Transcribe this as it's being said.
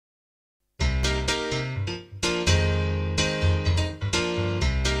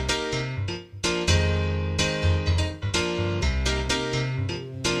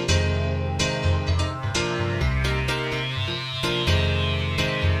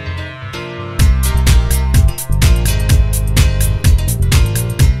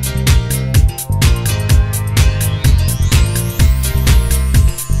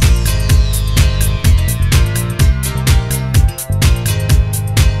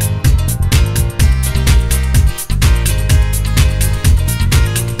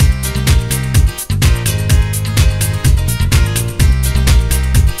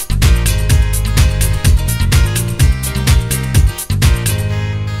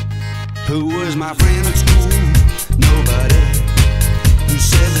Who was my friend at school? Nobody. Who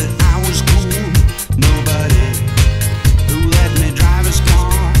said that I was cool? Nobody. Who let me drive his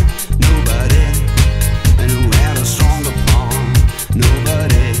car? Nobody. And who had a stronger palm?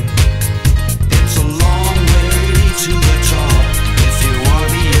 Nobody. It's a long way to the top if you wanna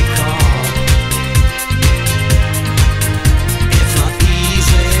be a cop. It's not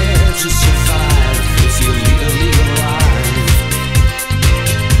easy to survive if you lead a legal life.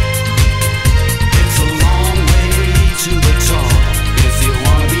 It's a long way to the top if you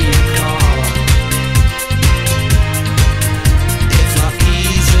wanna be a cop. It's not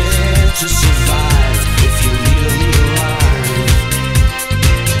easy to survive if you lead a legal life.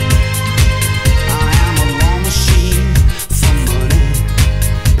 I am a law machine for money,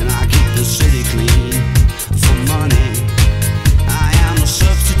 and I keep the city clean for money. I am a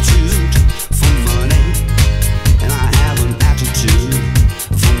substitute for money, and I have an attitude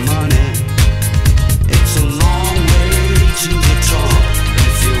for money. It's a long way to the top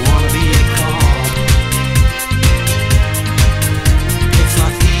if you wanna be a cop. It's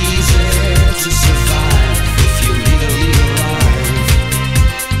not easy to survive if you lead a legal life.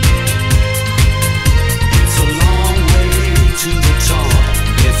 It's a long way to the top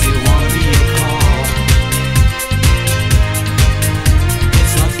if you wanna be a cop.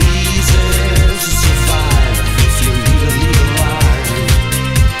 It's not easy to survive if you lead a legal life.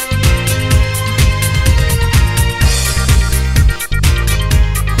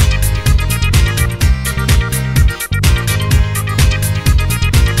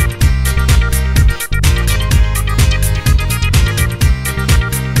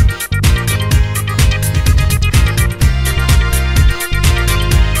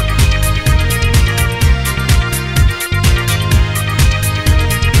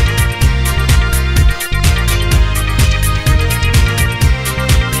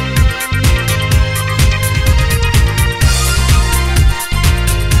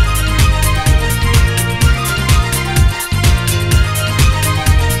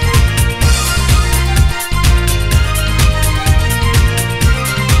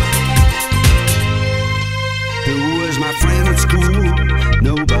 Who was my friend at school?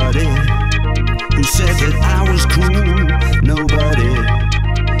 Nobody. Who said that I was cool? Nobody.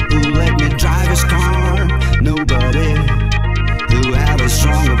 Who let me drive his car? Nobody. Who had a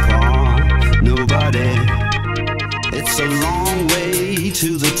stronger paw? Nobody. It's a long way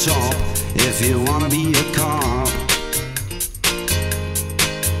to the top if you wanna be a cop.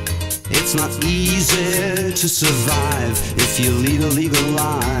 It's not easy to survive if you lead a legal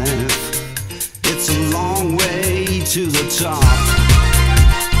life. It's a long way to the top